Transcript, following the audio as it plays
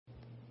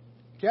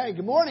Okay,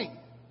 good morning.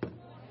 Did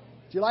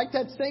you like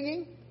that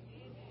singing?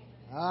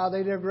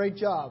 They did a great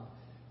job.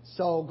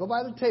 So go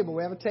by the table.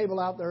 We have a table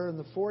out there in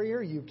the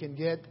foyer. You can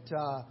get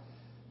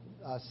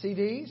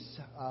CDs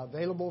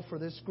available for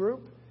this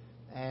group,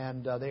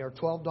 and they are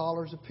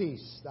 $12 a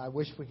piece. I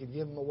wish we could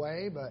give them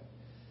away, but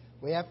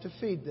we have to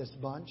feed this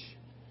bunch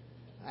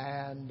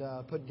and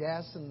put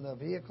gas in the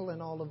vehicle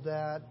and all of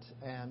that.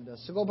 And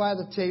so go by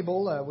the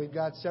table. We've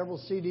got several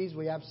CDs.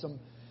 We have some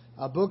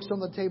books on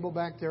the table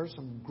back there,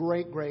 some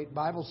great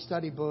Bible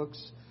study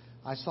books.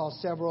 I saw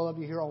several of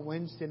you here on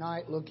Wednesday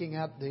night looking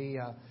at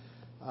the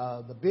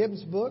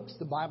Bibbs books,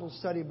 the Bible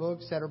study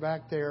books that are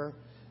back there.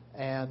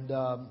 And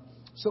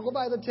so go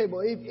by the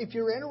table. If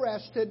you're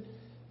interested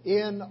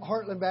in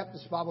Heartland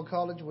Baptist Bible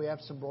College, we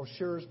have some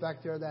brochures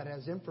back there that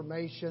has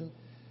information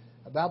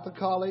about the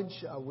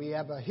college. We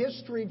have a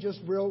history,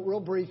 just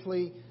real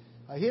briefly,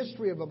 a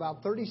history of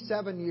about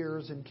 37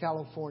 years in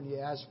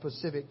California as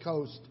Pacific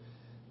Coast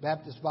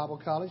Baptist Bible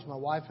College. My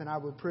wife and I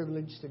were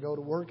privileged to go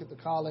to work at the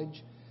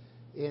college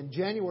in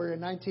January of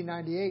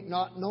 1998,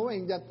 not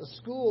knowing that the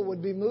school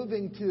would be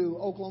moving to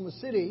Oklahoma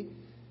City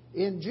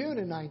in June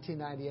of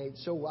 1998.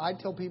 So I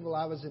tell people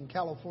I was in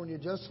California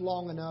just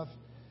long enough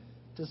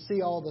to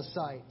see all the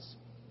sights,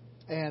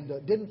 and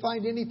didn't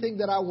find anything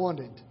that I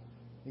wanted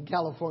in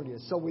California.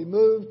 So we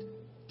moved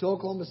to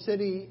Oklahoma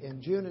City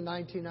in June of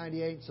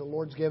 1998. So the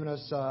Lord's given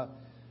us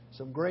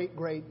some great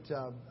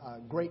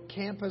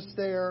campus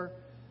there.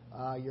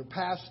 Your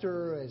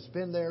pastor has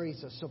been there.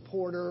 He's a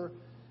supporter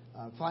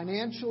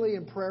financially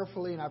and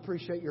prayerfully, and I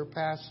appreciate your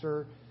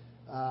pastor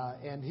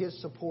and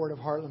his support of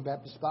Heartland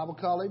Baptist Bible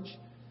College.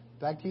 In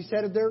fact, he's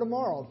headed there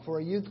tomorrow for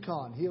a youth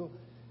con. He'll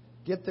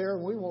get there,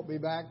 and we won't be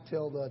back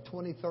till the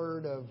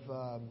 23rd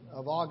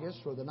of August,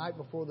 or the night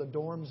before the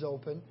dorms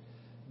open.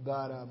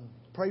 But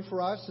pray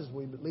for us as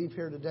we leave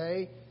here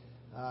today.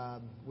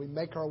 We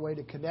make our way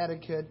to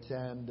Connecticut,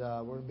 and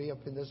we're going to be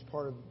up in this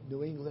part of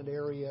New England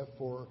area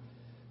for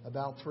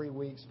about 3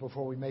 weeks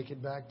before we make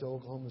it back to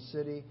Oklahoma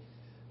City.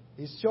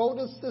 He showed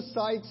us the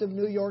sights of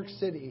New York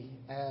City,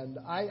 and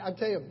I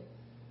tell you,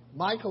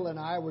 Michael and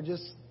I were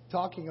just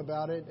talking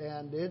about it,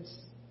 and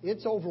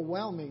it's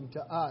overwhelming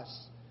to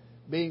us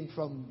being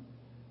from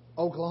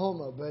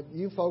Oklahoma, but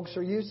you folks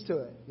are used to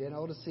it,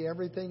 to see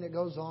everything that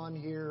goes on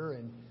here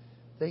and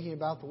thinking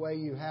about the way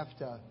you have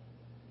to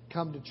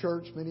come to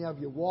church. Many of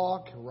you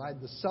walk or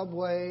ride the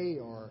subway,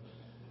 or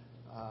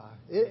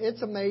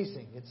it's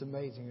amazing. It's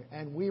amazing.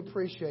 And we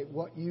appreciate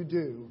what you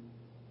do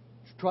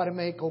to try to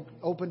make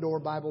Open Door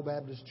Bible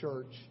Baptist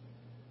Church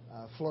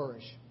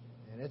flourish.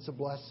 And it's a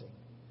blessing.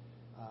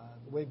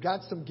 We've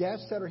got some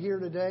guests that are here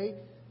today.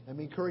 Let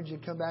me encourage you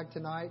to come back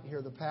tonight and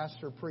hear the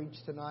pastor preach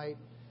tonight.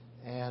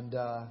 And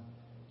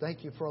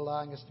thank you for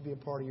allowing us to be a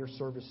part of your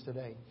service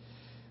today.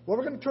 Well,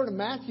 we're going to turn to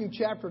Matthew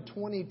chapter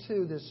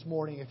 22 this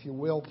morning, if you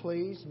will,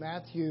 please.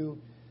 Matthew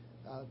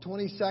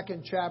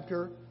 22nd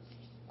chapter.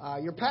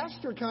 Your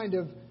pastor kind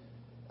of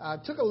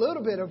took a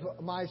little bit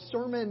of my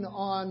sermon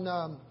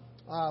on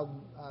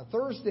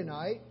Thursday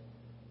night,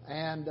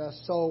 and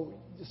so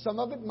some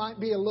of it might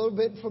be a little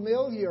bit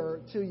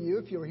familiar to you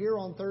if you're here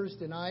on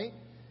Thursday night.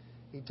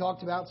 He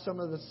talked about some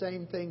of the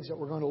same things that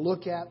we're going to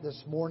look at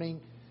this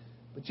morning.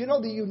 But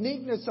the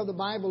uniqueness of the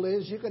Bible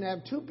is you can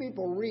have two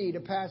people read a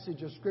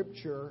passage of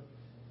Scripture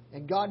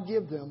and God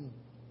give them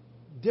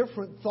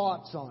different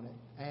thoughts on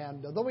it.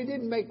 And though he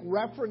didn't make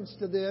reference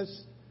to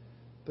this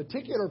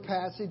particular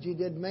passage, he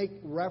did make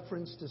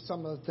reference to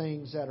some of the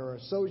things that are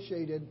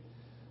associated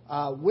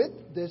with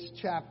this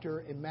chapter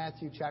in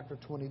Matthew chapter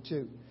 22.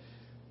 Do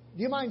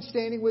you mind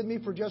standing with me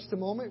for just a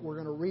moment? We're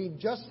going to read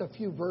just a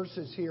few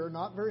verses here,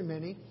 not very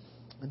many,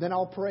 and then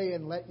I'll pray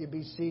and let you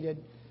be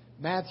seated.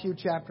 Matthew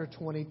chapter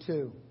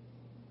 22.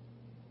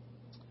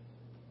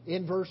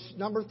 In verse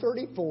number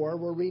 34,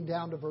 we'll read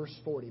down to verse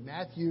 40.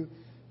 Matthew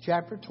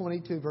chapter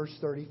 22, verse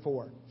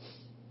 34.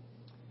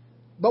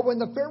 But when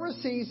the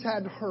Pharisees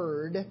had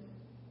heard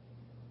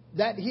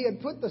that he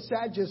had put the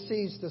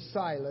Sadducees to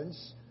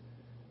silence,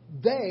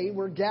 they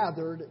were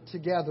gathered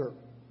together.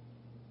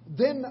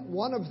 Then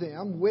one of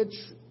them, which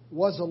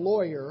was a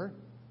lawyer,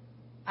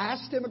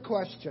 asked him a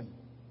question.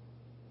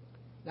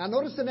 Now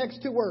notice the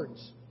next two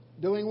words.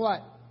 Doing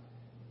what?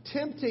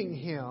 Tempting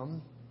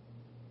him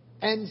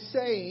and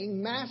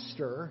saying,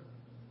 Master,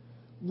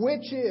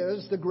 which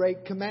is the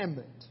great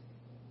commandment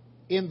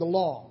in the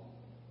law?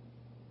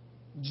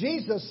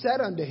 Jesus said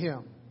unto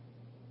him,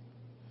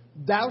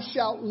 Thou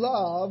shalt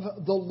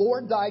love the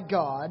Lord thy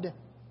God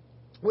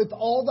with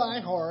all thy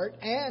heart,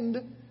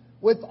 and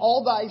with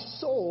all thy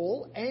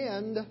soul,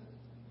 and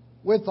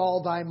with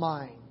all thy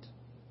mind.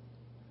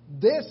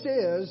 This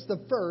is the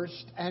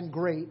first and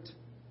great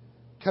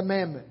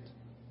commandment.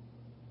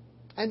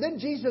 And then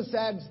Jesus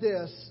adds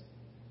this,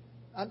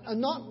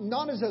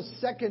 not as a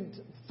second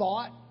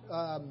thought,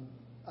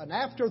 an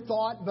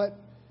afterthought, but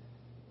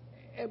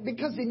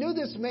because he knew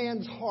this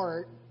man's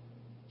heart,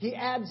 he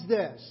adds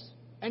this.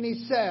 And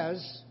he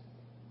says,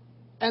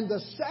 and the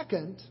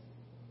second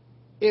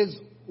is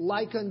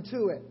like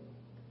unto it.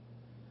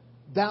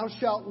 Thou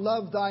shalt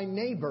love thy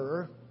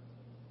neighbor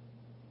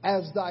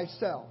as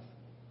thyself.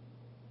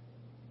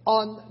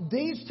 On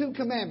these two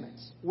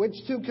commandments. Which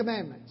two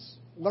commandments?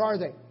 What are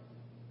they?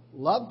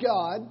 Love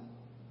God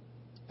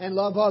and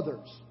love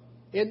others.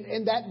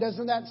 And that,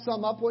 doesn't that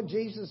sum up what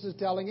Jesus is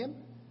telling him?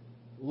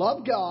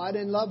 Love God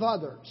and love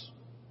others.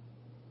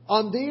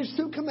 On these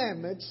two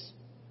commandments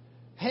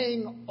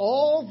hang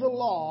all the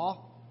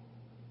law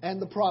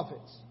and the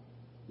prophets.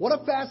 What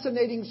a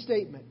fascinating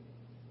statement.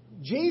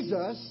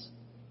 Jesus,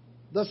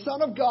 the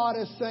Son of God,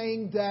 is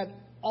saying that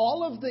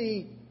all of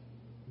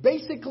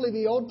basically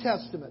the Old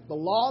Testament, the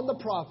law and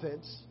the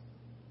prophets,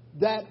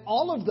 that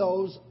all of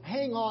those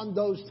hang on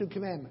those two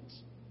commandments.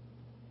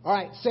 All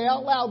right, say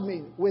out loud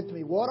with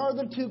me. What are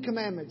the two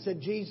commandments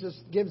that Jesus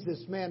gives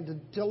this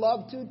man to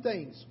love? Two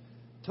things.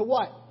 To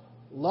what?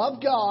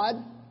 Love God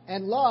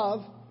and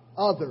love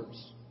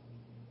others.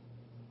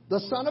 The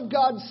Son of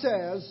God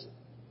says,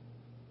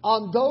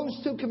 on those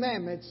two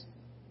commandments,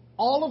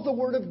 all of the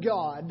Word of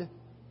God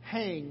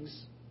hangs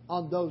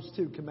on those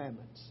two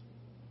commandments.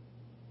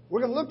 We're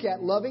going to look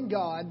at loving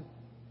God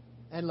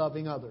and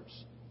loving others.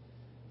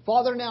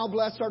 Father, now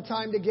bless our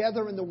time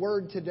together in the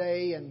Word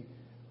today. And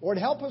Lord,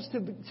 help us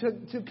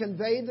to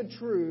convey the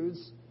truths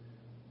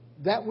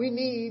that we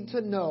need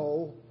to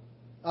know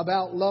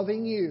about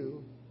loving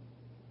You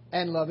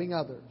and loving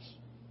others.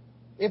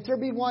 If there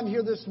be one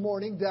here this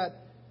morning that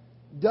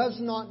does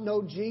not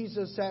know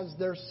Jesus as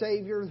their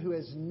Savior, who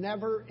has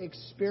never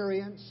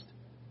experienced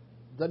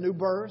the new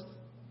birth,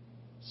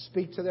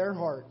 speak to their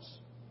hearts.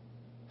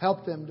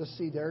 Help them to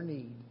see their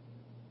need.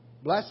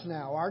 Bless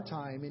now our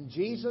time. In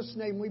Jesus'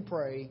 name we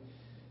pray.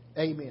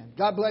 Amen.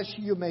 God bless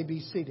you. You may be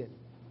seated.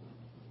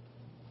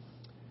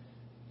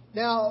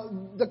 Now,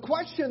 the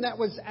question that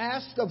was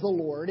asked of the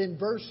Lord in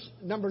verse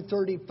number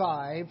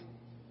 35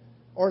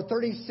 or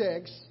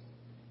 36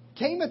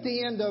 came at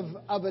the end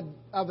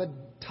of a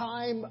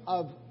time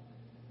of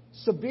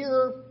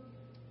severe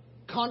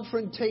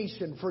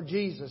confrontation for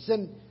Jesus.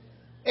 And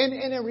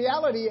in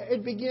reality,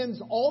 it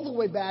begins all the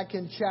way back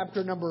in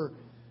chapter number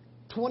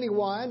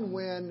 21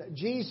 when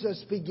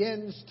Jesus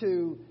begins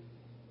to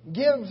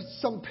give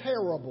some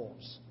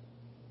parables.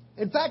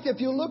 In fact,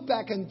 if you look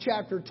back in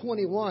chapter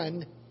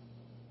 21,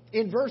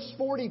 in verse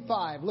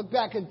 45, look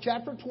back in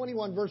chapter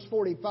 21, verse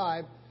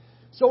 45.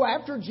 So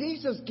after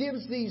Jesus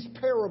gives these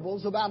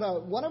parables,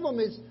 one of them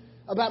is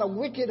about a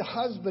wicked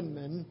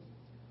husbandman.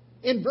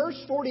 In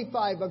verse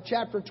 45 of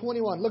chapter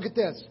 21, look at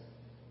this.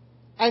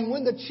 And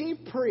when the chief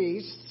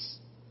priests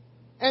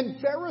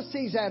and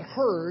Pharisees had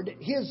heard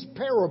his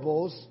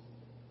parables,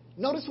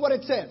 notice what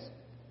it says.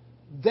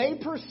 They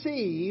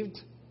perceived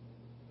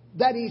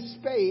that he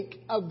spake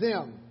of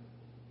them.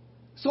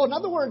 So in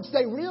other words,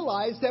 they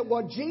realized that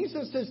what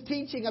Jesus is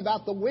teaching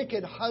about the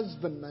wicked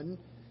husbandman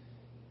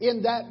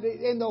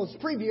in those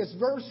previous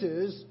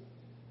verses,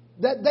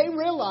 that they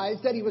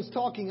realized that he was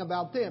talking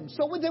about them.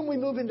 So then we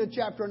move into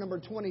chapter number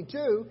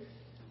 22,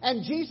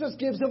 and Jesus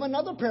gives them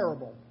another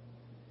parable.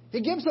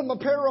 He gives them a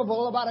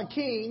parable about a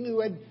king who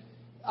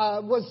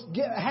was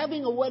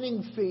having a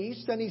wedding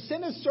feast, and he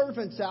sent his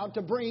servants out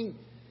to bring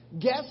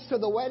guests to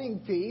the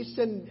wedding feast,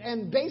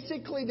 and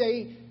basically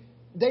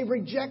they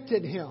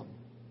rejected him.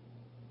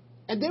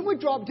 And then we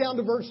drop down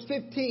to verse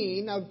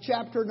 15 of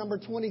chapter number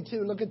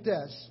 22. Look at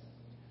this.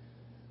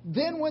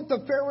 Then went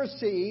the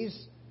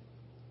Pharisees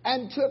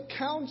and took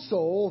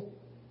counsel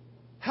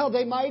how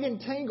they might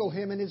entangle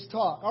him in his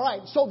talk. All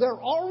right, so they're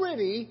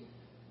already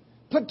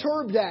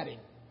perturbed at him.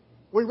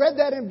 We read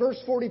that in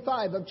verse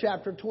 45 of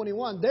chapter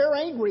 21. They're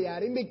angry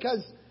at him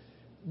because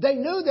they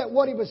knew that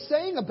what he was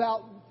saying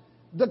about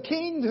the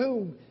king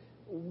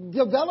who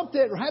developed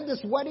it, had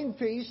this wedding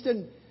feast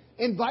and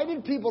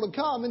invited people to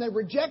come, and they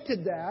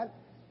rejected that.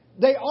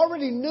 They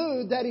already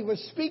knew that he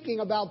was speaking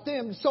about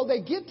them, so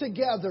they get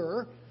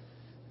together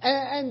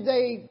and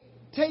they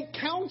take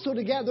counsel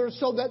together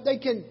so that they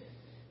can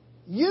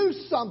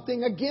use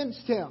something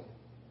against him.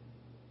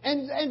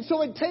 And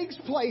so it takes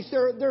place.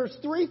 There's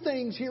three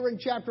things here in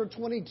chapter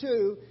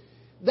 22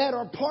 that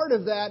are part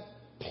of that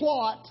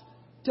plot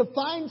to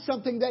find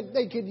something that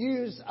they could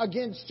use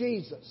against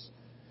Jesus.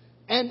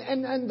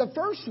 And the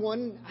first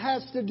one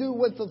has to do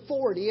with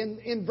authority.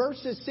 In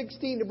verses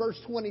 16 to verse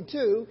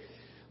 22,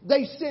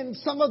 they send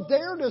some of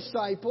their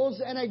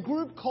disciples and a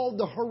group called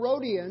the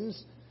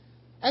Herodians,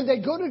 and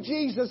they go to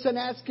Jesus and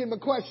ask him a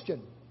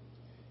question.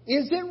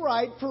 Is it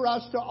right for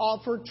us to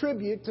offer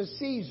tribute to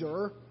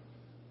Caesar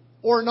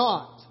or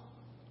not?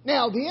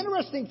 Now, the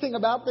interesting thing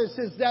about this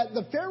is that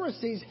the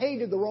Pharisees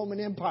hated the Roman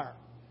Empire.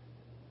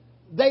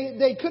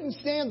 They couldn't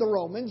stand the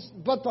Romans,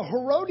 but the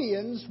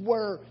Herodians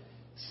were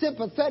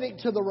sympathetic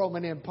to the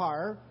Roman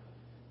Empire.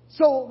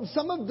 So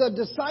some of the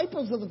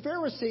disciples of the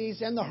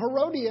Pharisees and the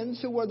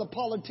Herodians, who were the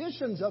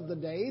politicians of the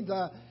day,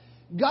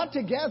 got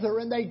together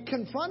and they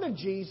confronted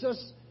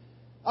Jesus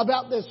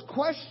about this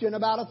question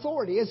about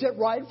authority. Is it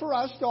right for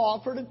us to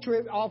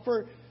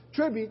offer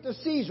tribute to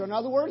Caesar? In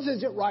other words,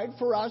 is it right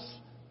for us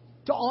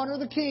to honor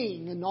the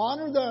king and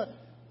honor the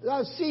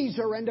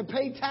Caesar and to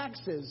pay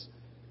taxes?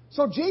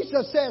 So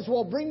Jesus says,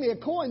 well, bring me a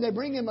coin. They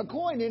bring him a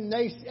coin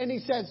and he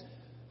says,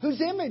 whose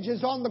image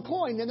is on the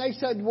coin? And they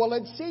said, well,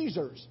 it's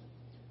Caesar's.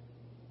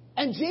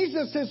 And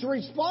Jesus'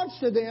 response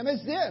to them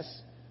is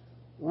this: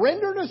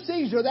 render to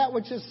Caesar that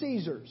which is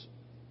Caesar's.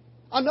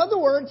 In other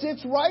words,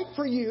 it's right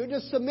for you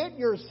to submit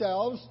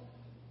yourselves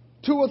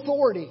to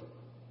authority.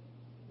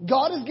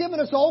 God has given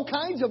us all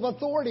kinds of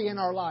authority in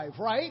our life,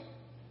 right?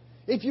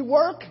 If you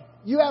work,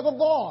 you have a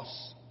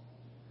boss.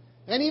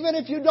 And even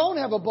if you don't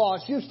have a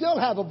boss, you still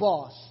have a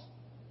boss.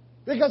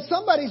 Because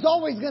somebody's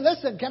always going to,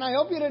 listen, can I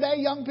help you today,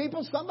 young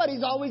people?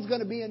 Somebody's always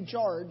going to be in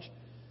charge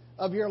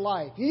of your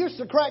life. You used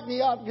to crack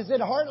me up because at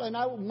Heartland,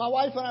 my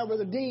wife and I were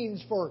the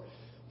deans for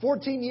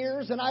 14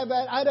 years. And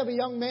I'd have a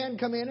young man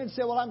come in and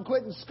say, well, I'm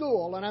quitting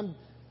school.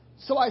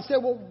 So I said,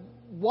 well,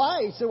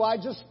 why? He said, well,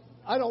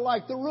 I don't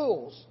like the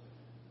rules.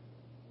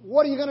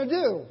 What are you going to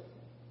do?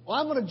 Well,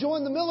 I'm going to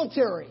join the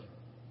military.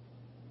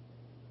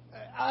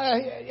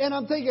 And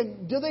I'm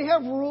thinking, do they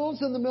have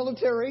rules in the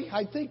military?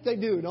 I think they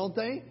do, don't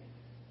they?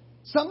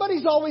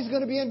 Somebody's always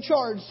going to be in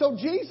charge. So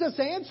Jesus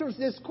answers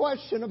this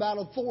question about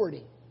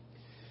authority.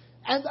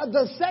 And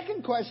the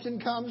second question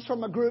comes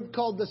from a group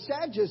called the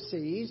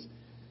Sadducees,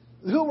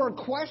 who were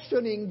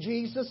questioning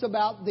Jesus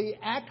about the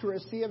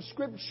accuracy of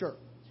Scripture.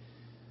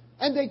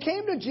 And they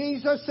came to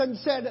Jesus and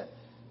said,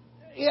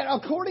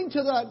 according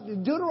to the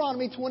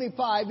Deuteronomy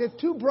 25, if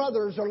two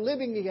brothers are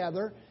living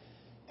together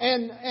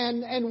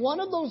and one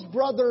of those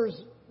brothers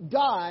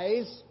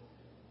dies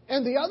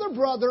and the other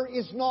brother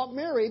is not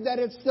married, that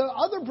it's the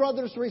other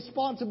brother's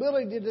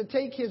responsibility to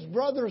take his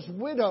brother's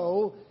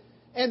widow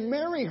and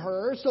marry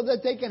her so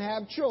that they can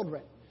have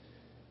children.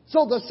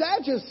 So the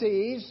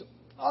Sadducees,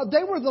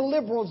 they were the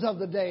liberals of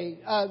the day.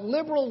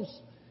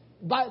 Liberals,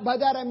 by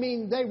that I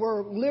mean they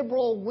were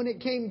liberal when it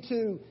came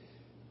to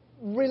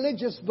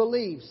religious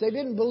beliefs. They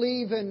didn't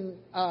believe in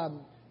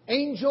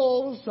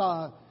angels.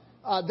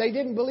 They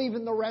didn't believe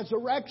in the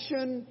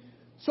resurrection.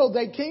 So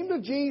they came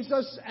to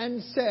Jesus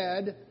and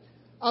said,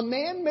 a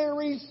man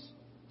marries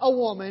a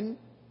woman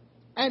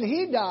and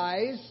he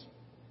dies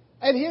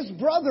and his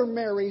brother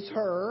marries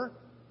her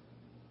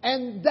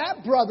and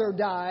that brother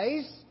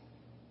dies.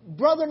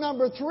 Brother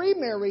number 3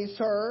 marries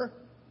her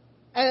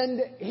and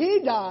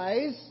he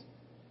dies.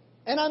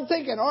 And I'm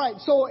thinking, all right,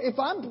 so if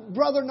I'm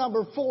brother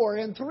number 4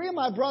 and 3 of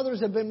my brothers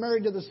have been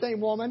married to the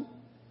same woman,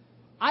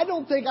 I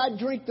don't think I'd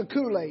drink the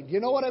Kool-Aid. You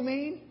know what I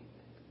mean?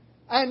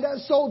 And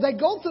so they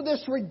go through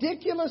this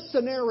ridiculous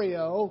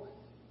scenario.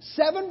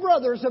 7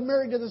 brothers are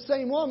married to the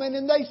same woman,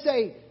 and they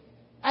say,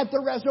 at the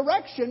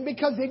resurrection,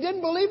 because they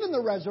didn't believe in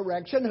the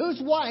resurrection,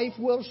 whose wife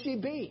will she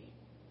be?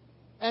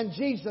 And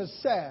Jesus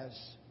says,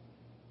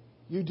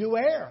 you do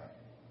err,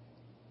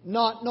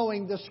 not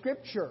knowing the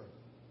Scripture.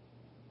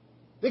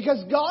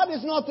 Because God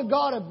is not the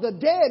God of the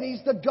dead,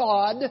 He's the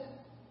God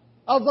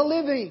of the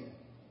living.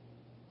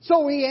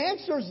 So He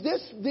answers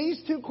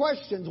these 2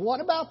 questions,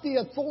 one about the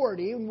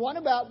authority and one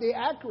about the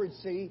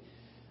accuracy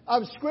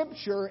of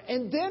Scripture.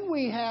 And then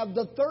we have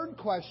the third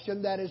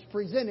question that is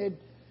presented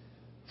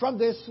from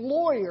this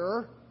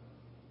lawyer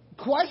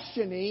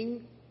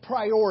questioning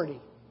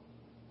priority.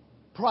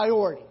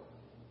 Priority.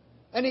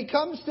 And he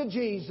comes to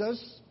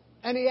Jesus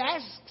and he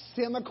asks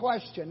Him a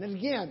question. And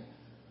again,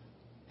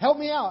 help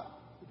me out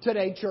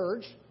today,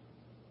 church.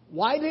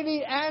 Why did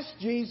he ask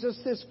Jesus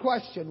this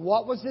question?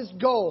 What was his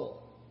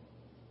goal?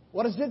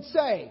 What does it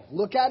say?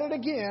 Look at it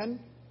again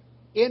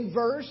in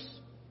verse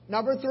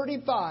number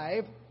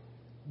 35.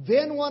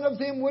 Then one of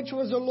them, which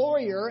was a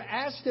lawyer,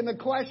 asked him a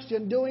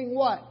question, doing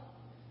what?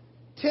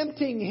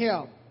 Tempting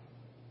him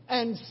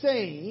and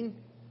saying,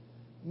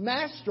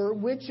 Master,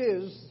 which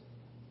is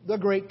the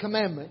great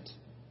commandment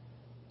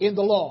in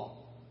the law?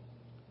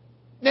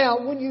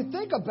 Now, when you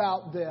think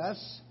about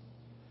this,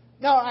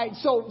 now, all right,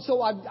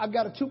 so I've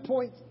got a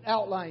 2-point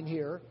outline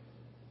here.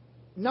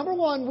 Number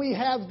 1, we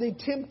have the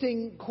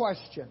tempting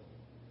question.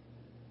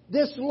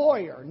 This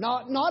lawyer,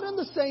 not in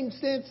the same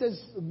sense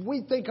as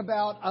we think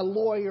about a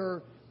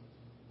lawyer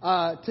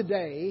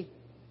today.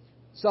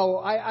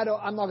 So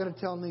I'm not going to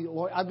tell any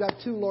lawyer. I've got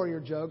 2 lawyer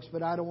jokes,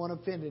 but I don't want to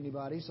offend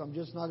anybody, so I'm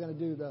just not going to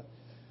do the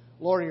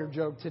lawyer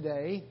joke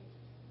today.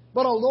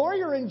 But a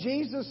lawyer in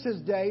Jesus'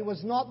 day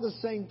was not the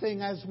same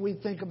thing as we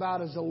think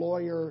about as a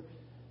lawyer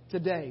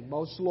today.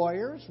 Most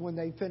lawyers, when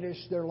they finish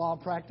their law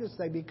practice,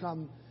 they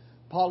become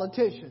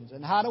politicians.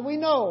 And how do we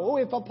know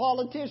if a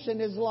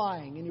politician is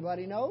lying?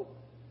 Anybody know?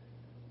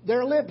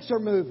 Their lips are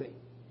moving.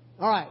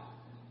 All right.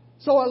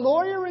 So a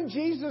lawyer in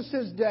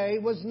Jesus' day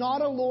was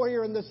not a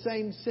lawyer in the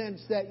same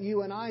sense that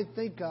you and I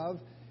think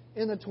of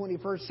in the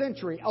 21st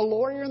century. A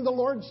lawyer in the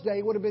Lord's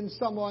day would have been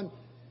someone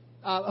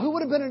who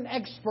would have been an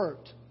expert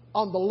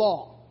on the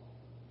law,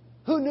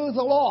 who knew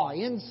the law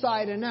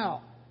inside and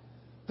out,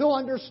 who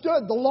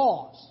understood the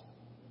laws.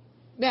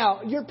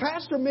 Now, your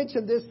pastor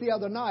mentioned this the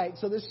other night,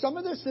 so some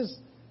of this is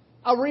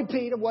a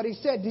repeat of what he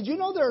said. Did you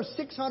know there are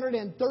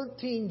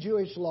 613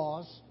 Jewish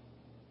laws?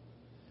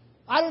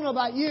 I don't know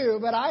about you,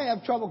 but I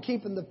have trouble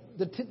keeping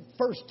the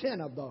first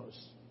 10 of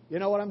those. You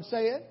know what I'm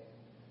saying?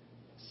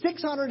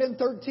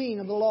 613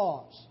 of the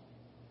laws.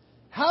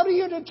 How do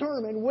you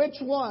determine which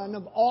one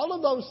of all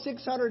of those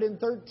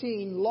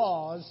 613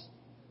 laws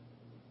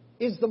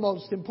is the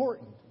most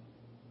important,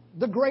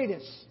 the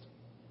greatest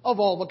of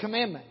all the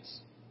commandments?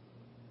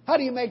 How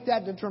do you make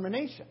that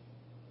determination?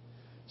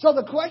 So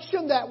the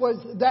question that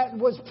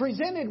was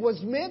presented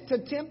was meant to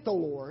tempt the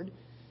Lord.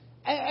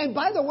 And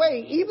by the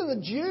way, even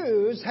the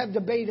Jews have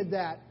debated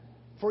that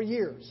for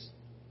years.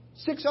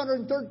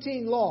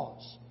 613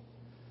 laws.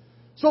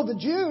 So the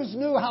Jews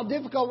knew how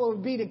difficult it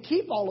would be to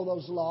keep all of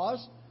those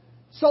laws.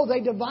 So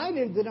they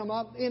divided them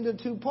up into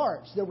two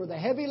parts. There were the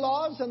heavy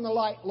laws and the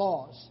light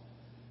laws.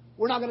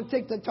 We're not going to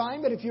take the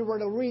time, but if you were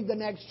to read the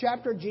next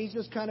chapter,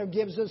 Jesus kind of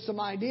gives us some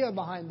idea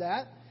behind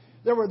that.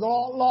 There were the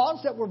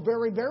laws that were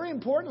very, very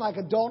important, like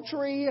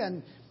adultery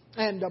and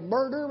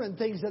murder and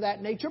things of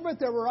that nature. But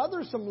there were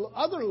some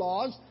other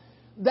laws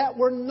that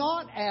were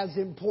not as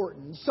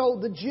important. So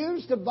the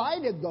Jews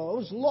divided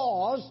those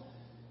laws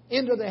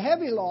into the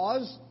heavy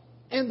laws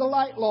and the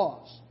light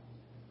laws.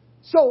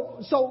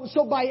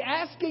 So by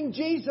asking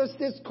Jesus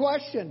this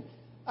question,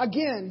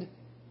 again,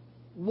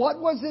 what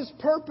was his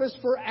purpose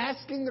for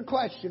asking the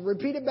question?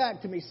 Repeat it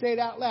back to me. Say it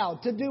out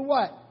loud. To do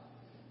what?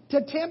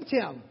 To tempt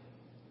him.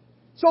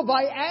 So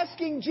by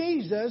asking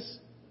Jesus,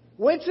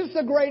 which is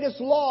the greatest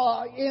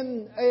law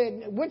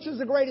which is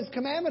the greatest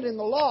commandment in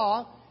the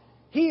law,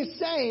 he is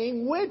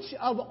saying which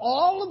of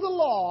all of the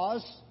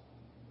laws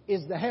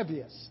is the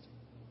heaviest,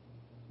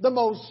 the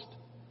most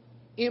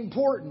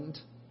important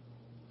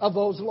of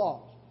those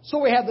laws. So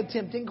we have the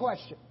tempting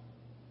question.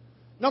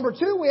 Number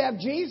two, we have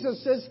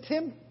Jesus'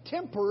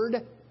 tempered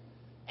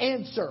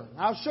answer.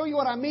 I'll show you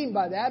what I mean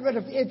by that, but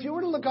if you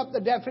were to look up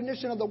the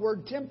definition of the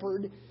word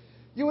tempered,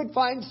 you would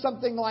find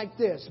something like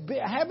this: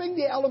 having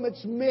the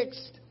elements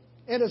mixed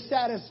in a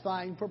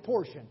satisfying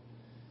proportion.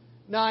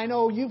 Now, I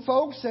know you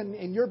folks,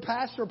 and your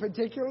pastor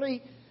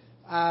particularly,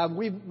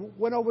 we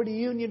went over to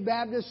Union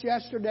Baptist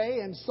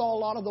yesterday and saw a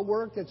lot of the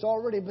work that's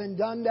already been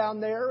done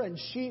down there, and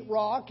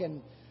sheetrock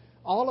and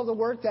all of the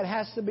work that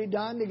has to be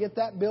done to get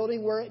that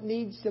building where it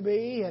needs to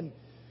be. And,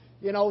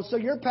 so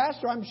your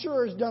pastor, I'm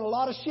sure, has done a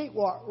lot of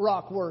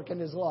sheetrock work in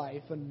his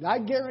life. And I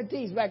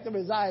guarantee he's back to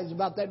his eyes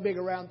about that big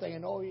around thing.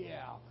 And, oh,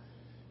 yeah,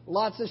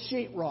 lots of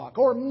sheetrock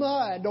or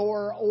mud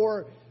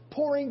or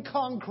pouring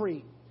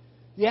concrete.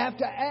 You have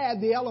to add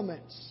the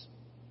elements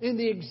in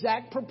the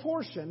exact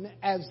proportion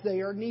as they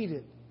are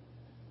needed.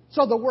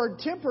 So the word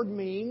tempered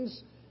means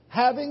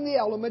having the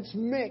elements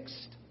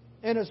mixed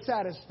in a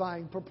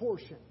satisfying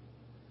proportion.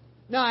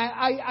 Now,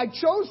 I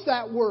chose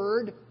that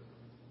word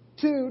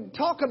to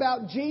talk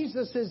about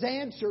Jesus'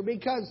 answer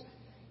because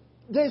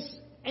this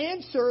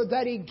answer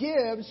that he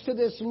gives to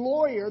this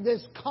lawyer,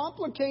 this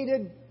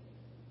complicated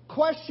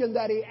question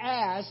that he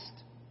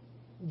asked,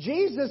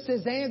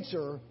 Jesus'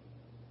 answer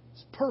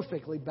is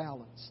perfectly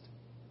balanced.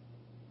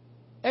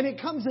 And it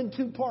comes in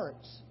two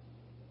parts.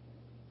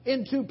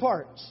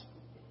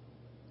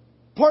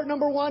 Part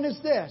number one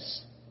is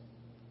this: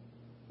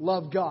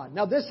 love God.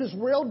 Now, this is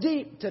real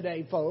deep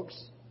today, folks.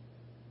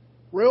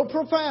 Real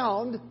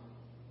profound.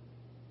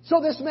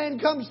 So this man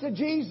comes to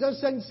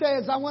Jesus and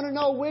says, I want to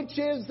know which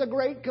is the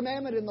great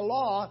commandment in the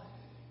law.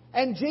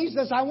 And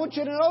Jesus, I want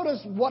you to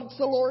notice what's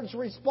the Lord's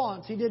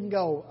response. He didn't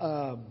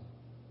go,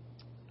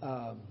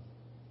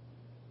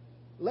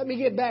 let me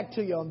get back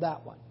to you on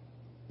that one.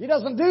 He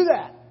doesn't do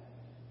that.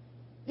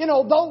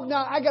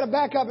 Now I got to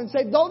back up and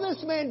say, though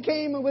this man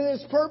came with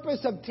his purpose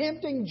of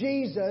tempting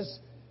Jesus,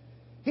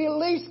 he at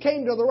least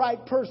came to the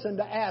right person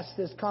to ask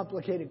this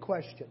complicated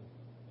question.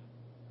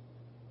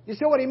 You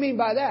see what I mean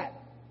by that?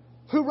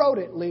 Who wrote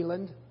it,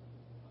 Leland?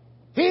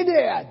 He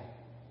did.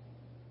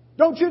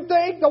 Don't you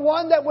think the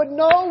one that would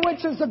know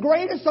which is the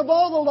greatest of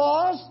all the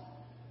laws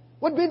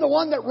would be the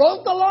one that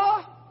wrote the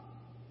law?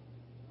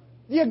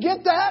 Do you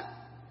get that?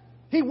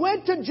 He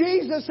went to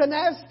Jesus and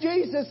asked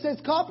Jesus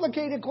this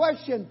complicated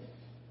question.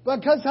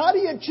 Because how do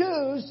you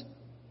choose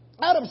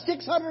out of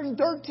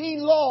 613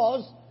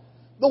 laws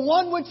the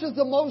one which is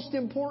the most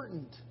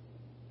important?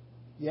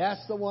 You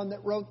ask the one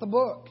that wrote the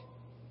book.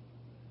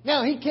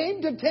 Now, he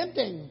came to tempt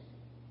him,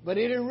 but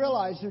he didn't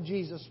realize who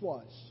Jesus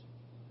was.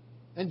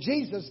 And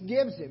Jesus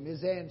gives him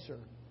his answer.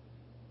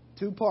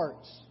 Two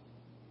parts.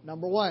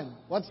 Number one,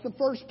 what's the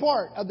first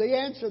part of the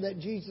answer that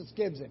Jesus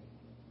gives him?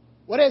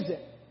 What is it?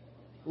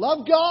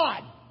 Love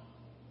God.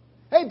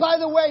 Hey, by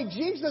the way,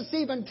 Jesus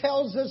even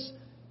tells us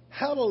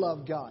how to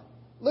love God.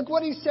 Look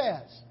what he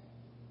says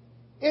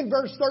in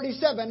verse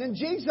 37. And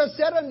Jesus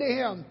said unto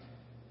him,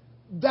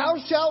 Thou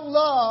shalt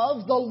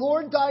love the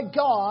Lord thy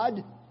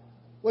God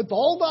with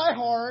all thy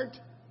heart,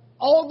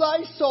 all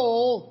thy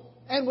soul,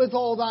 and with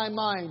all thy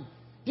mind.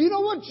 Do you know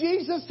what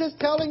Jesus is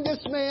telling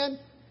this man?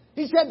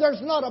 He said,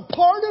 there's not a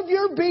part of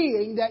your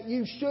being that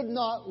you should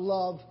not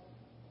love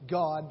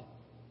God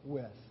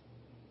with.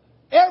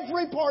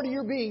 Every part of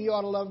your being you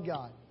ought to love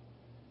God.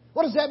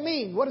 What does that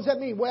mean?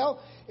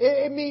 Well,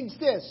 it means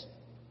this.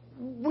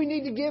 We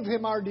need to give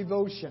Him our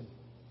devotion.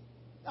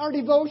 Our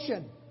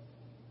devotion.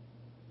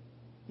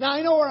 Now,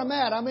 I know where I'm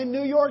at. I'm in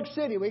New York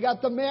City. We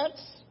got the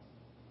Mets.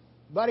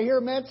 Anybody here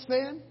a Mets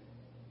fan?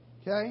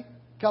 Okay.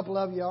 A couple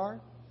of you are.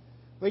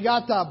 We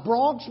got the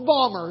Bronx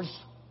Bombers.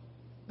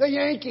 The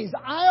Yankees.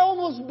 I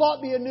almost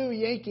bought me a new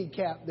Yankee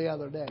cap the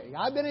other day.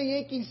 I've been a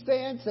Yankees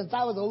fan since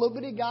I was a little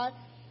bitty guy.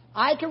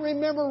 I can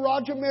remember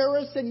Roger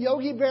Maris and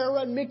Yogi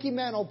Berra and Mickey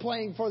Mantle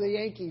playing for the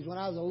Yankees when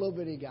I was a little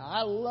bitty guy.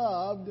 I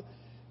loved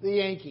the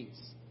Yankees.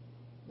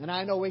 And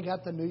I know we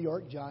got the New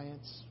York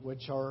Giants,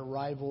 which are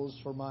rivals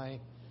for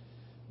my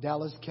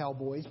Dallas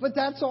Cowboys. But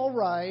that's all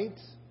right.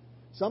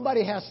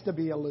 Somebody has to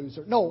be a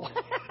loser. No.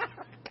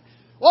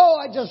 Oh,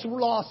 I just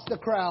lost the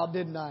crowd,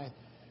 didn't I?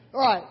 All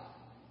right.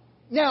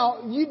 Now,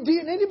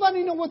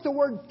 anybody know what the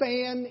word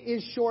fan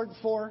is short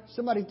for?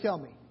 Somebody tell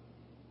me.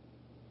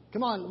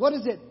 Come on, what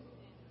is it?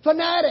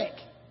 Fanatic.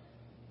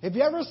 Have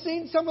you ever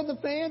seen some of the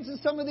fans in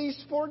some of these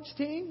sports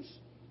teams?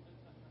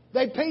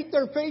 They paint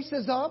their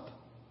faces up.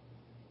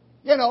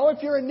 You know,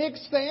 if you're a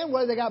Knicks fan,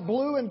 where they got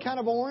blue and kind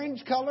of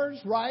orange colors,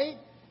 right?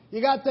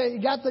 You got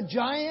the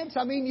Giants.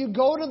 I mean, you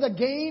go to the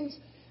games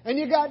and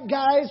you got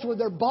guys with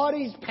their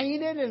bodies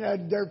painted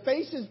and their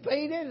faces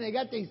painted, and they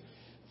got these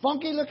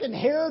funky looking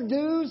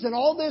hairdos and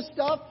all this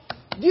stuff.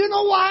 Do you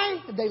know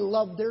why? They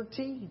love their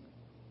team.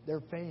 They're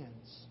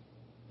fans.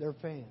 They're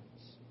fans.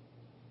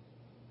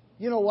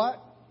 You know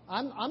what?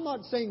 I'm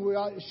not saying we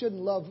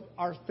shouldn't love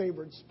our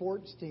favorite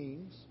sports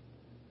teams,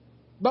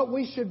 but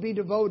we should be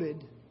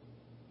devoted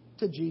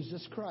to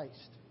Jesus Christ.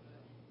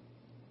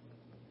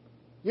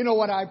 You know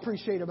what I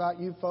appreciate about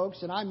you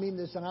folks, and I mean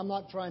this, and I'm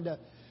not trying to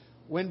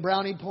win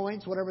brownie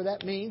points, whatever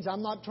that means.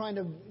 I'm not trying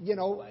to,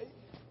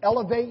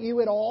 elevate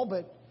you at all,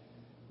 but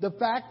the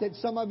fact that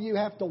some of you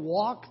have to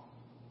walk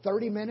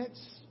 30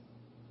 minutes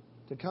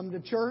to come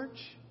to church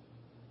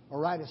or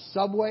ride a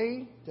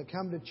subway to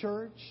come to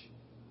church,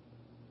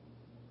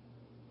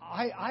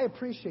 I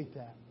appreciate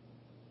that.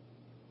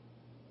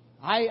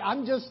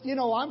 I'm just,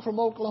 I'm from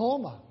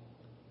Oklahoma.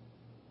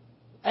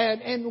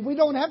 And we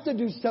don't have to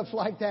do stuff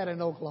like that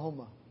in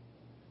Oklahoma.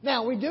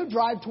 Now, we do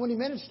drive 20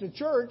 minutes to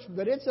church,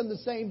 but it's in the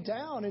same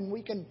town, and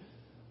we can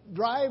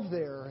drive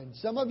there. And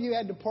some of you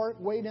had to park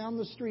way down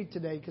the street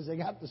today because they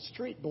got the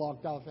street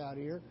blocked off out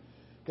here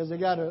because they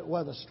got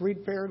a street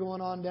fair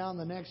going on down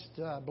the next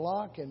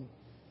block, and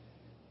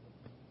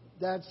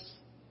that's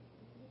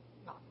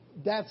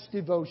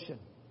devotion.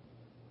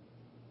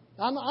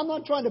 I'm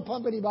not trying to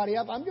pump anybody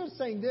up. I'm just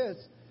saying this.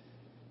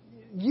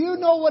 You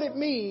know what it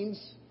means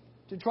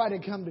to try to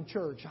come to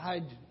church.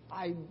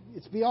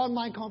 It's beyond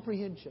my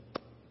comprehension.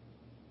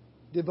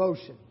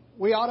 Devotion.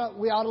 We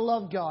ought to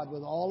love God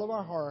with all of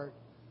our heart,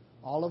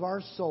 all of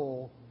our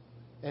soul,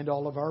 and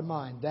all of our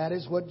mind. That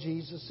is what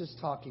Jesus is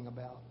talking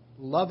about.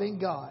 Loving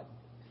God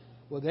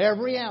with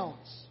every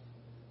ounce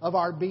of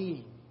our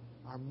being.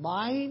 Our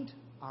mind,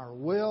 our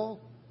will,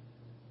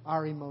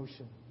 our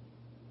emotion.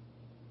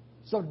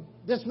 So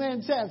this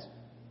man says,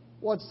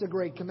 what's the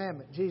great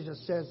commandment?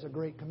 Jesus says the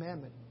great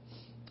commandment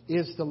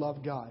is to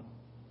love God.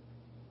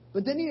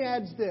 But then he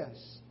adds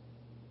this.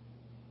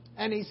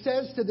 And he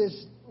says to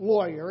this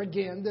lawyer,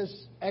 again, this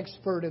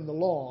expert in the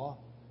law,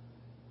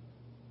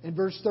 in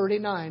verse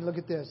 39, look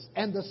at this.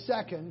 And the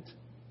second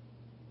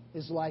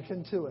is like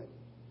unto it.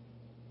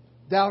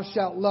 Thou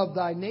shalt love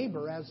thy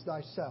neighbor as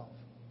thyself.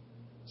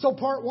 So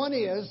part one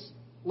is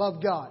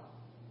love God.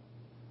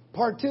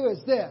 Part two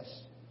is this.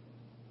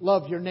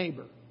 Love your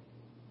neighbor.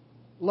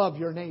 Love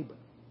your neighbor.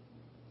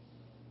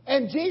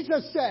 And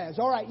Jesus says,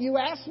 all right, you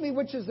asked me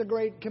which is the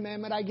great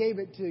commandment. I gave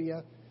it to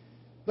you.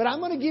 But I'm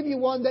going to give you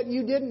one that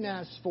you didn't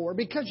ask for,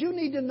 because you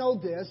need to know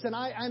this. And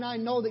I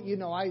know that you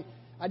know. I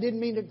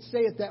didn't mean to say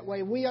it that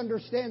way. We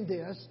understand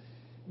this,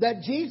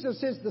 that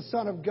Jesus is the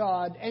Son of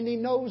God, and He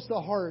knows the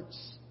hearts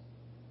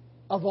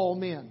of all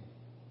men.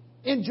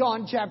 In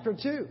John chapter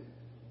 2,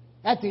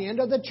 at the end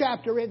of the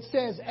chapter, it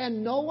says,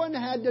 and no one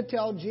had to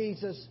tell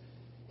Jesus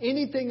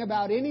anything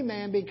about any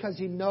man because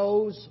He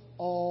knows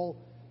all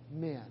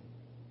men.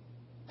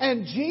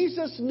 And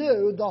Jesus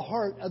knew the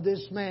heart of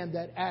this man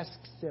that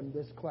asks Him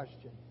this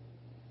question.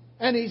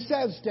 And He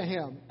says to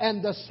him,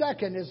 and the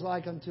second is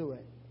like unto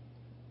it.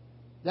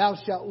 Thou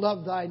shalt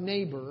love thy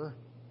neighbor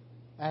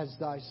as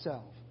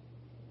thyself.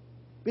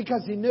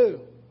 Because He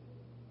knew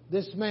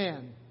this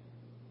man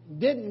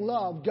didn't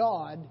love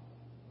God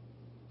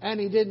and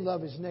he didn't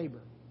love his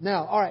neighbor.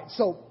 Now, all right,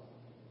 so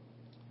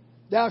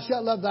thou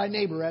shalt love thy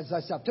neighbor as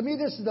thyself. To me,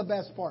 this is the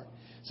best part.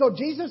 So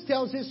Jesus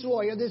tells this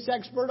lawyer, this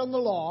expert on the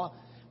law,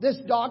 this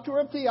doctor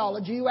of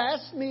theology, who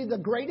asked me the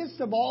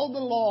greatest of all the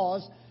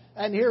laws,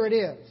 and here it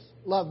is,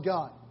 love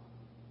God.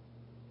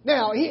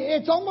 Now,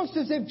 it's almost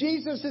as if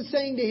Jesus is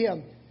saying to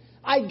him,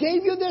 I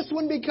gave you this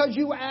one because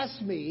you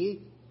asked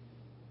me,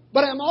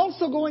 but I'm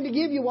also going to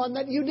give you one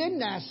that you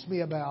didn't ask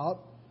me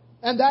about,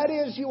 and that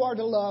is you are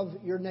to love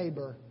your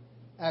neighbor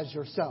as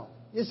yourself.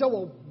 You say,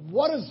 well,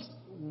 what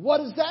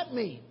does that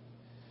mean?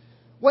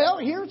 Well,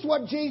 here's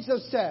what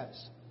Jesus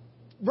says.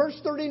 Verse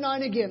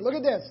 39 again. Look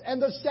at this.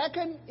 And the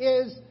second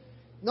is,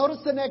 notice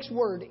the next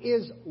word,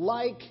 is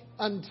like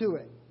unto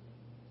it.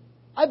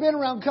 I've been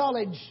around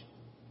college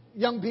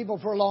young people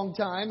for a long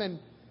time and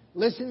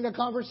listening to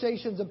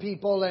conversations of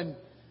people. And,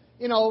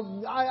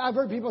 I've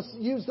heard people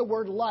use the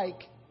word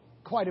like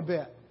quite a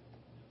bit.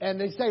 And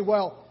they say,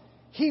 well,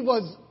 he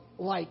was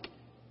like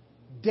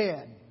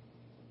dead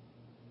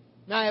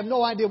Now, I have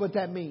no idea what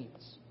that means.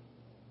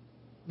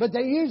 But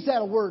they use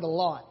that word a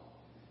lot.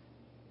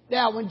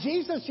 Now, when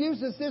Jesus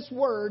uses this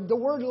word, the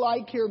word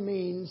like here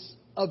means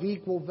of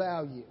equal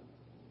value.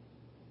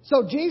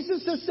 So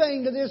Jesus is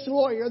saying to this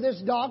lawyer,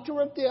 this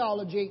doctor of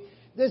theology,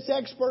 this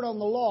expert on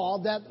the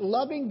law, that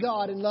loving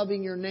God and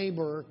loving your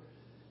neighbor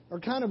are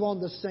kind of on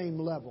the same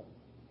level.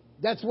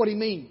 That's what he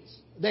means.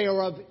 They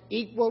are of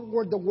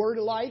equal, the word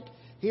like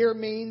here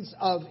means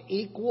of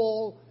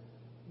equal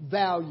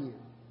value.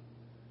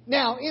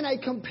 Now, in a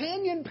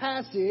companion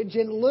passage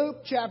in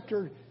Luke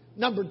chapter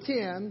number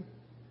 10,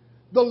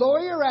 the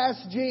lawyer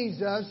asked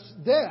Jesus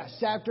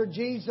this after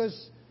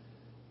Jesus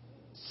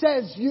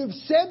says, "You've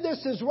said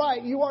this is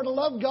right. You are to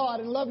love God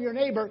and love your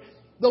neighbor."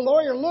 The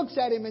lawyer looks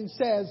at him and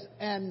says,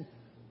 "And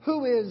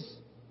who is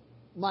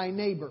my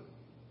neighbor?"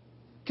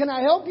 Can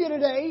I help you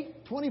today,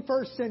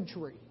 21st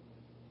century?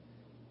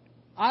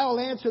 I'll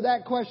answer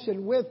that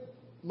question with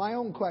my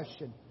own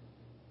question.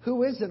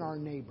 Who isn't our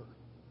neighbor?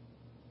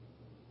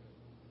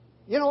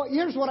 You know,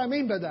 here's what I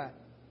mean by that.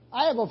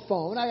 I have a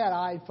phone. I got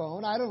an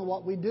iPhone. I don't know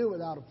what we do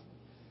without it.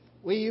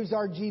 We use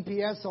our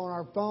GPS on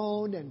our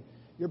phone, and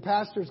your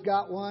pastor's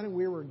got one, and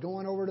we were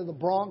going over to the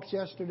Bronx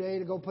yesterday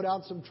to go put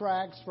out some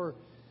tracts for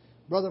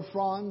Brother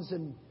Franz,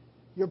 and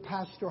your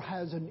pastor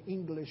has an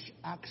English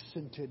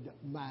accented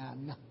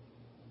man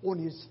on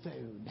his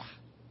phone.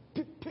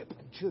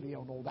 Judy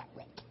on all that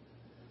right.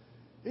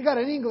 He got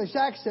an English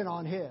accent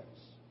on his.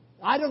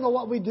 I don't know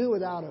what we do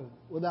without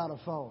a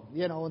phone,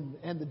 you know,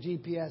 and the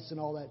GPS and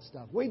all that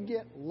stuff. We'd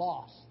get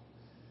lost.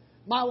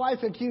 My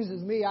wife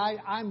accuses me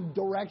I'm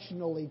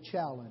directionally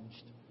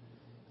challenged.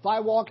 If I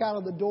walk out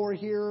of the door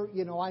here,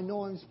 you know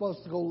I'm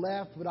supposed to go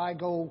left, but I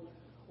go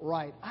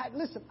right.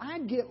 Listen,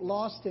 I'd get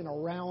lost in a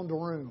round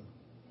room.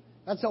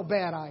 That's how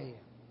bad I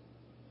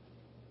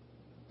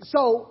am.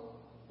 So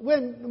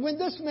when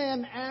this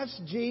man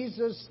asked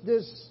Jesus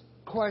this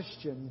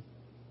question,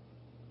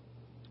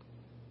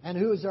 and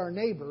who is our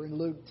neighbor in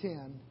Luke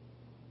 10,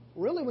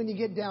 really when you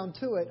get down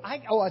to it, I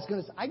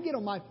get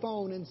on my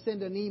phone and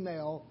send an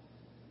email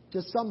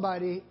to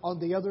somebody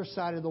on the other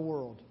side of the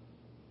world.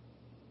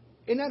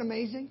 Isn't that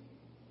amazing?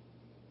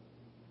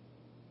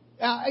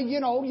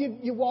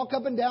 You walk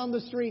up and down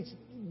the streets.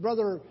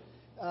 Brother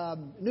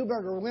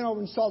Newberger went over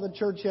and saw the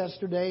church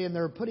yesterday, and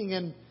they're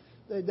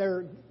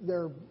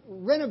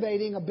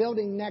renovating a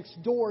building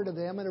next door to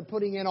them, and they're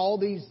putting in all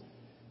these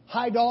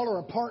high dollar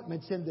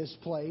apartments in this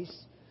place.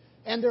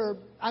 And they're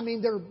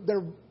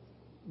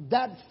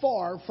that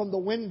far from the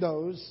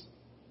windows,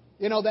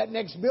 that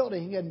next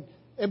building.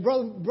 And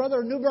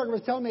Brother Newberger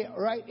was telling me,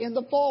 right, in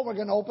the fall we're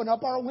going to open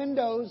up our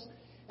windows,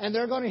 and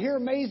they're going to hear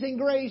Amazing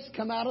Grace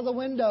come out of the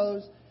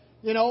windows.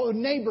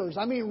 Neighbors,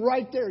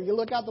 right there. You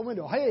look out the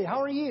window. Hey,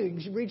 how are you?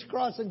 You should reach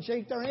across and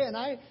shake their hand.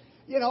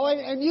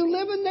 And you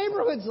live in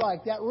neighborhoods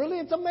like that. Really,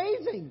 it's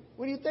amazing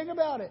when you think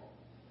about it.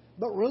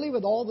 But really,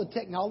 with all the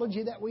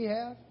technology that we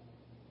have,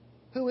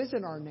 who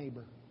isn't our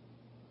neighbor?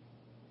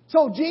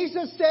 So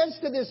Jesus says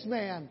to this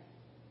man,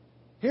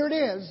 here it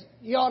is,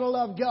 you ought to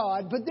love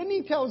God. But then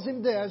he tells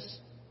him this,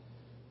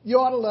 you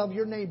ought to love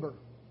your neighbor.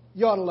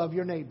 You ought to love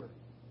your neighbor.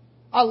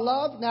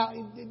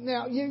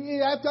 Now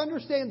you have to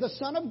understand the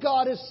Son of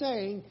God is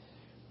saying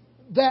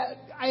that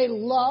a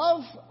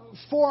love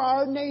for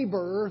our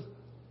neighbor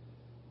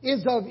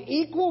is of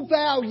equal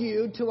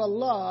value to a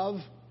love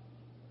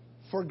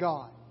for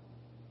God.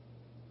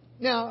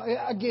 Now,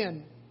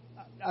 again,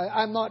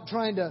 I'm not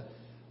trying to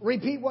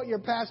repeat what your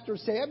pastor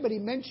said, but he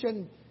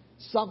mentioned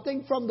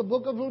something from the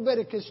book of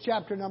Leviticus,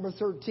 chapter number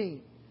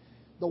 13.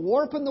 The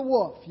warp and the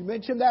woof. You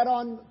mentioned that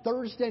on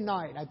Thursday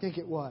night, I think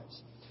it was.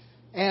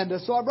 And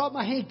so I brought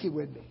my hanky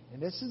with me.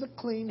 And this is a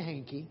clean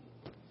hanky.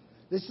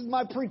 This is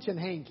my preaching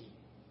hanky.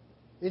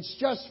 It's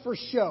just for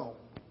show.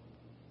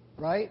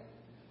 Right?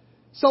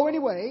 So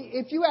anyway,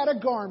 if you had a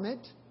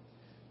garment,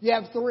 you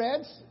have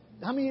threads.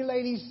 How many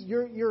ladies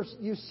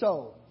you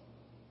sew?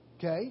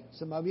 Okay,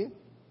 some of you.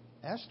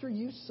 Esther,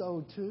 you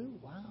sew too?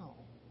 Wow.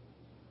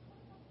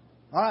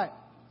 All right.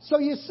 So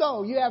you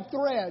sew. You have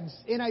threads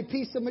in a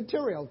piece of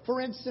material.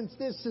 For instance,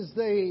 this is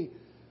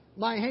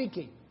my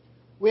hanky.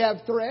 We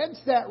have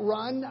threads that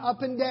run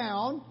up and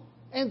down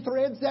and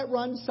threads that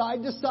run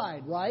side to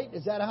side, right?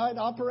 Is that how it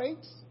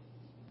operates?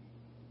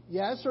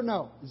 Yes or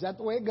no? Is that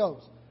the way it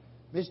goes?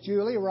 Miss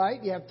Julie,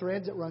 right? You have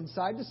threads that run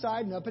side to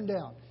side and up and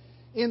down.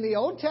 In the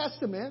Old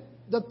Testament,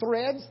 the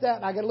threads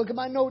that, I got to look at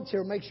my notes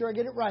here, make sure I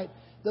get it right.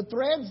 The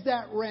threads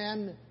that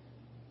ran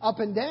up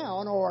and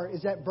down, or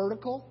is that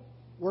vertical,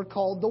 were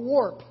called the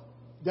warp,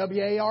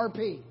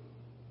 W-A-R-P.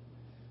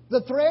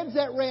 The threads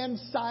that ran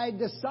side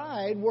to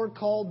side were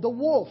called the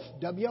woof,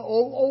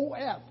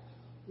 W-O-O-F.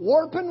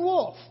 Warp and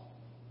woof.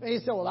 And you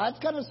say, well, that's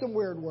kind of some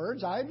weird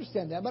words. I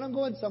understand that, but I'm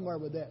going somewhere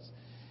with this.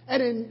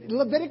 And in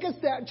Leviticus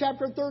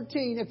chapter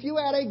 13, if you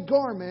had a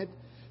garment,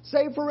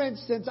 say for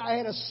instance, I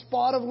had a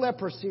spot of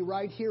leprosy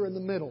right here in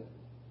the middle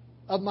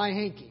of my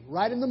hanky,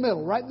 right in the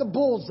middle, right in the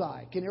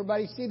bullseye. Can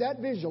everybody see that?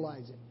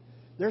 Visualize it.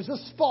 There's a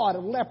spot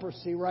of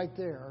leprosy right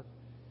there.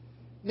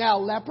 Now,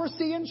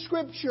 leprosy in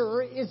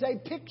Scripture is a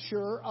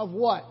picture of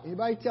what?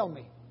 Anybody tell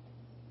me?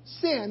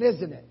 sin,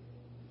 isn't it?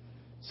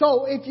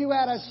 So if you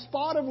had a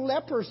spot of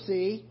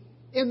leprosy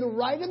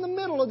right in the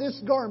middle of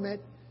this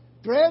garment,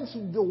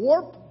 the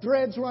warp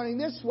threads running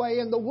this way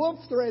and the woof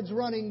threads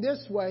running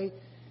this way,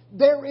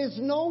 there is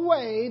no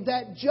way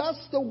that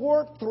just the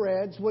warp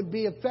threads would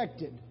be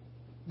affected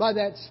by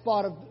that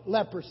spot of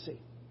leprosy.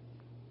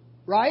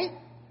 Right?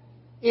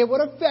 It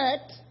would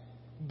affect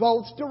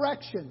both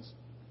directions.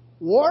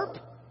 Warp,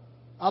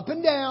 up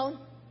and down,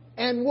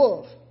 and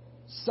woof,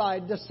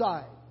 side to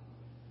side.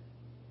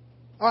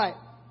 All right.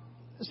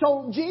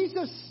 So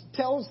Jesus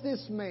tells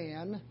this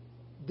man,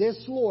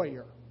 this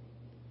lawyer,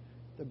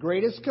 the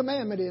greatest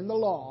commandment in the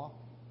law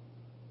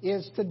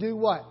is to do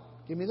what?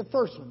 Give me the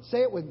first one. Say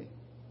it with me.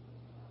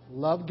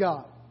 Love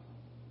God.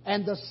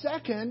 And the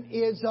second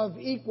is of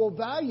equal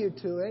value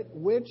to it,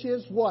 which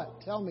is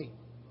what? Tell me.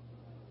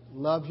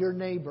 Love your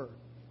neighbor.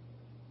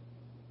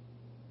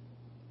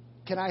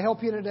 Can I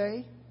help you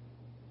today?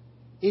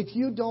 If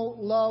you don't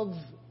love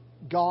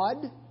God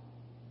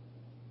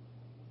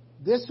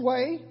this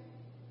way,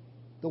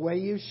 the way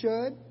you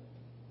should,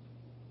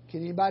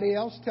 can anybody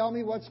else tell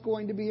me what's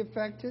going to be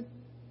affected?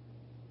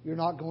 You're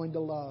not going to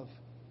love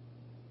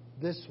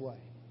this way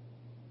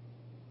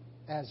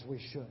as we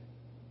should.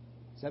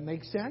 Does that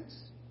make sense?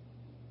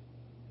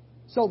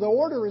 So the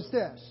order is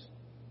this.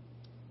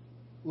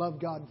 Love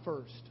God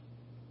first.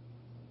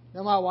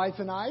 Now my wife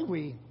and I,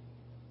 we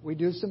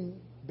do some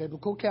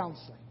biblical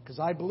counseling because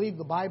I believe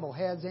the Bible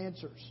has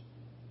answers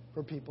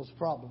for people's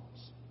problems.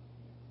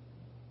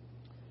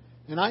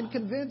 And I'm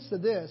convinced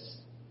of this,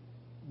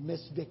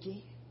 Miss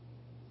Vicki,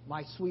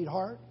 my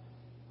sweetheart,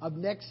 of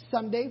next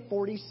Sunday,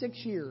 46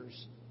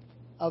 years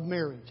of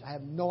marriage. I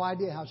have no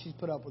idea how she's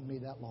put up with me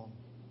that long.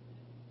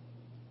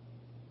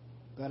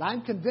 But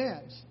I'm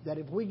convinced that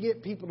if we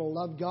get people to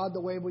love God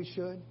the way we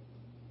should,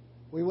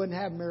 we wouldn't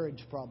have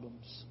marriage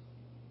problems.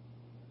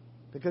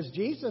 Because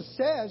Jesus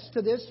says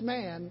to this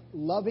man,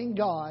 loving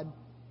God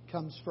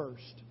comes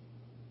first.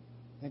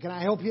 And can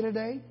I help you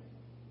today?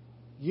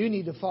 You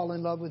need to fall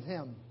in love with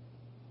Him.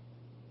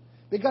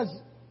 Because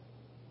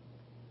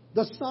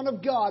the Son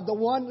of God, the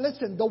one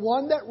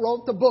that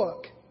wrote the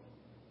book,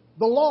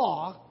 the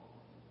law,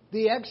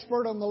 the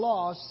expert on the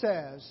law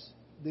says,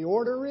 the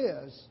order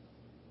is,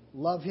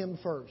 love Him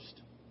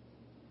first.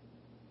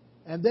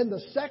 And then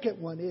the second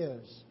one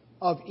is,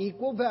 of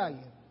equal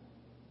value,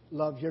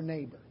 love your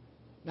neighbor.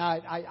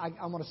 Now,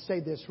 I'm going to say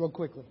this real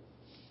quickly.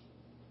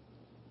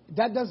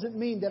 That doesn't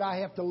mean that I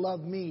have to love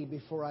me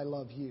before I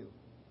love you.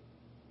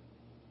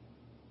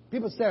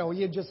 People say, oh,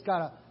 you just got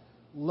to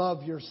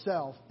love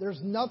yourself. There's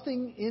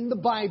nothing in the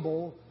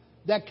Bible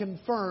that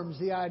confirms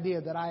the idea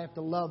that I have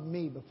to love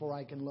me before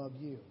I can love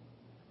you.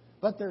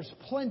 But there's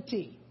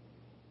plenty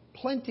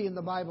in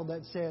the Bible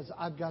that says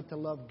I've got to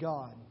love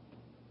God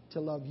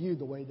to love you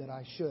the way that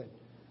I should.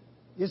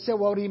 You say,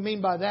 well, what do you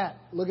mean by that?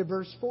 Look at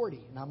verse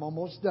 40, and I'm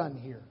almost done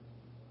here.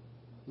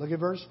 Look at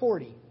verse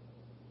 40.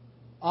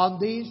 On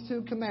these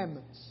two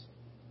commandments.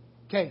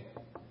 Okay,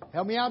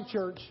 help me out,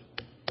 church.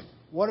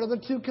 What are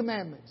the two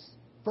commandments?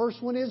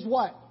 First one is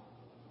what?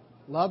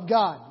 Love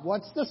God.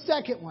 What's the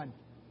second one?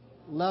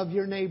 Love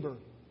your neighbor.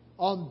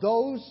 On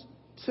those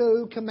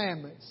two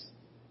commandments,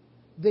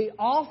 the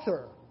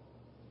author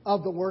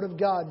of the Word of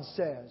God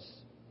says,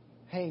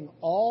 hang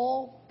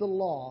all the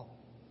law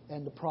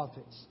and the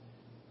prophets.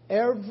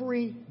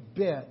 Every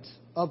bit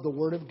of the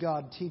Word of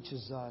God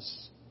teaches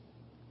us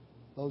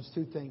those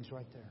two things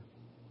right there.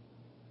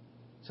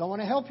 So I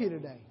want to help you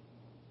today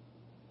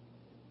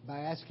by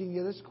asking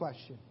you this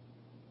question.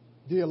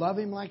 Do you love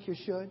Him like you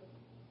should?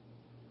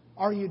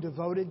 Are you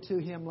devoted to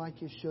Him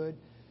like you should?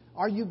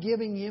 Are you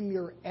giving Him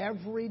your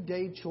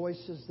everyday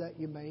choices that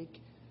you make?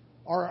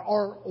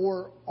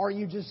 Or are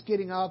you just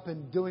getting up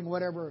and doing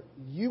whatever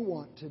you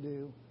want to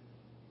do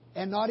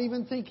and not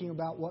even thinking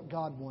about what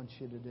God wants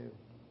you to do?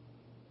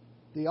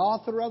 The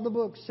author of the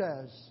book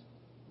says,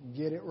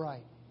 get it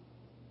right.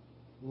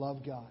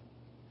 Love God.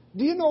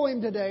 Do you know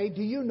Him today?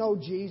 Do you know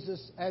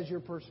Jesus as your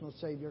personal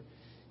Savior?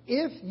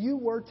 If you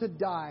were to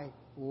die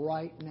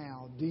right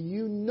now, do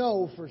you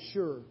know for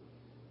sure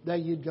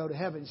that you'd go to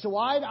heaven? So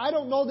I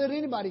don't know that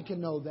anybody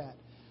can know that.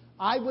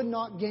 I would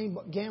not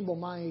gamble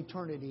my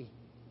eternity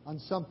on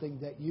something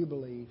that you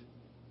believe,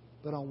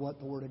 but on what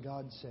the Word of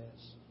God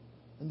says.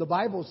 And the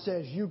Bible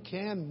says you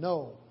can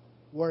know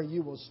where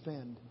you will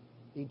spend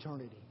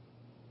eternity.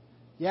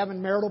 You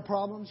having marital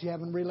problems? You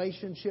having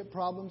relationship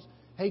problems?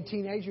 Hey,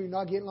 teenager, you're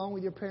not getting along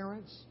with your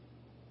parents?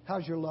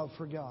 How's your love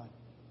for God?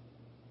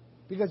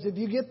 Because if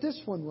you get this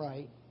one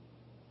right,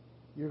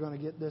 you're going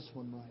to get this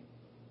one right.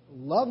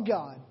 Love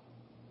God,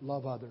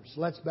 love others.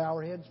 Let's bow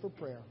our heads for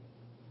prayer.